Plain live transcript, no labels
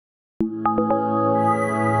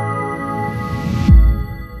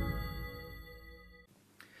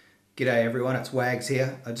G'day everyone, it's Wags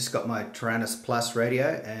here. I just got my Taranis Plus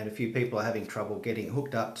radio and a few people are having trouble getting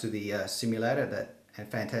hooked up to the simulator, that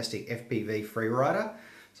fantastic FPVFreerider.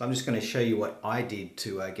 So I'm just going to show you what I did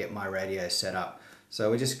to get my radio set up. So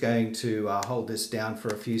we're just going to hold this down for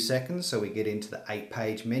a few seconds so we get into the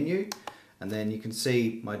 8-page menu, and then you can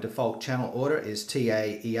see my default channel order is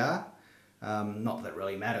TAER. Not that it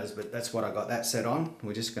really matters, but that's what I got that set on.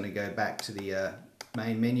 We're just going to go back to the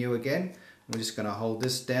main menu again. We're just going to hold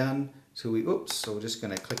this down till we, so we're just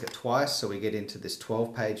going to click it twice so we get into this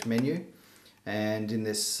 12-page menu. And in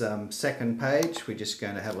this second page, we're just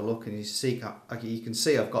going to have a look, and you can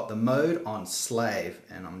see I've got the mode on slave,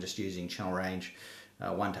 and I'm just using channel range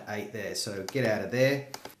 1 to 8 there. So get out of there.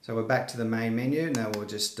 So we're back to the main menu. Now we'll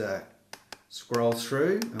just scroll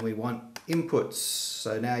through, and we want inputs.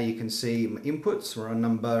 So now you can see my inputs. We're on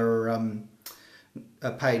number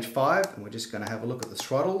page 5, and we're just going to have a look at the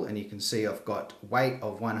throttle, and you can see I've got weight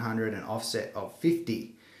of 100 and offset of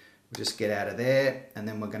 50. We'll just get out of there, and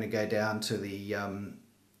then we're going to go down to the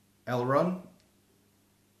aileron,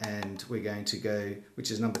 and we're going to go,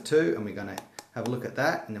 which is number 2, and we're going to have a look at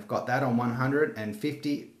that, and I've got that on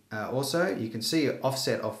 150 also. You can see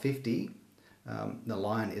offset of 50, the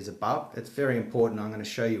line is above. It's very important. I'm going to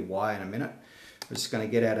show you why in a minute. We're just going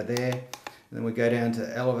to get out of there, and then we go down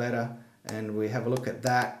to elevator, and we have a look at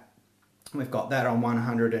that. We've got that on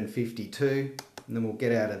 152, and then we'll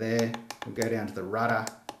get out of there. We'll go down to the rudder,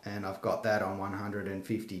 and I've got that on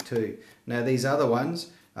 152. Now these other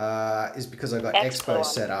ones is because I've got Expo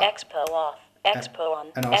set up. Expo off. Expo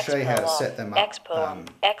on. And I'll show you how to set them up Expo on.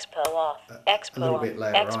 Expo off. Expo a little bit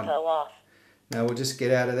later on. Expo off. Now we'll just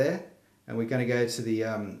get out of there, and we're going to go to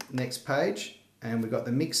the next page, and we've got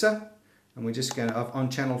the mixer, and we're just going to,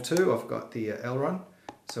 on channel 2 I've got the aileron.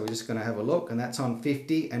 So we're just going to have a look, and that's on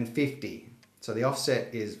 50 and 50. So the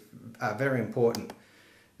offset is very important.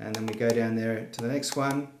 And then we go down there to the next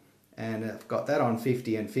one, and I've got that on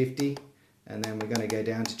 50 and 50. And then we're going to go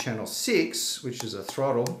down to channel 6, which is a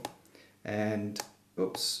throttle, and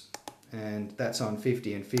and that's on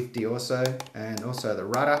 50 and 50 also, and also the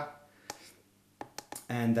rudder,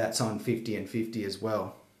 and that's on 50 and 50 as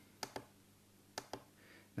well.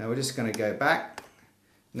 Now we're just going to go back.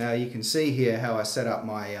 Now you can see here how I set up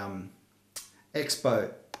my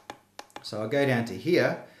Expo. So I'll go down to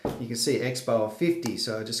here, you can see Expo of 50,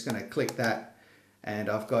 so I'm just going to click that, and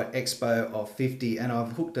I've got Expo of 50, and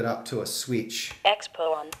I've hooked it up to a switch.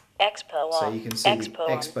 Expo on. Expo off. So you can see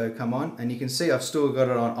Expo come on, and you can see I've still got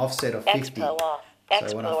it on offset of 50. Expo off.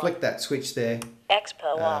 So when I flick that switch there,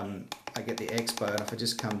 Expo off. I get the Expo, and if I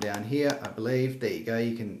just come down here, I believe, there you go,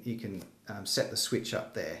 you can set the switch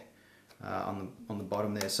up there. On the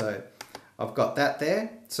bottom there. So I've got that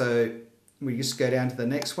there. So we just go down to the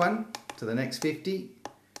next one, to the next 50,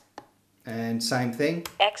 and same thing.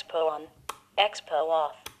 Expo on. Expo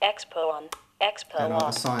off. Expo on. Expo and off. I'll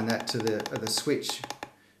assign that to the switch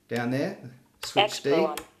down there. Switch D. Expo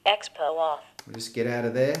on. Expo off. We'll just get out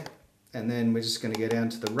of there, and then we're just going to go down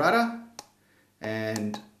to the rudder,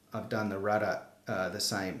 and I've done the rudder the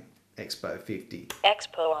same, Expo 50.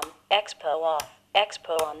 Expo on. Expo off.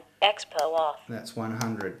 Expo on. Expo off. That's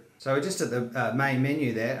 100. So we're just at the main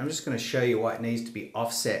menu there. I'm just going to show you why it needs to be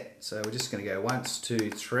offset. So we're just going to go 1,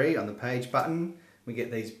 2, 3 on the page button. We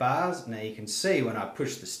get these bars. Now you can see when I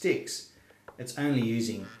push the sticks, it's only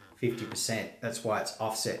using 50%. That's why it's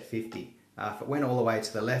offset 50. If it went all the way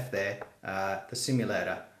to the left there, the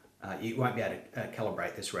simulator, you won't be able to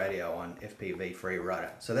calibrate this radio on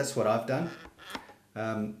FPVFreerider. So that's what I've done.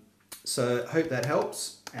 So hope that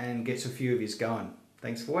helps and gets a few of yous going.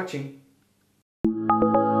 Thanks for watching.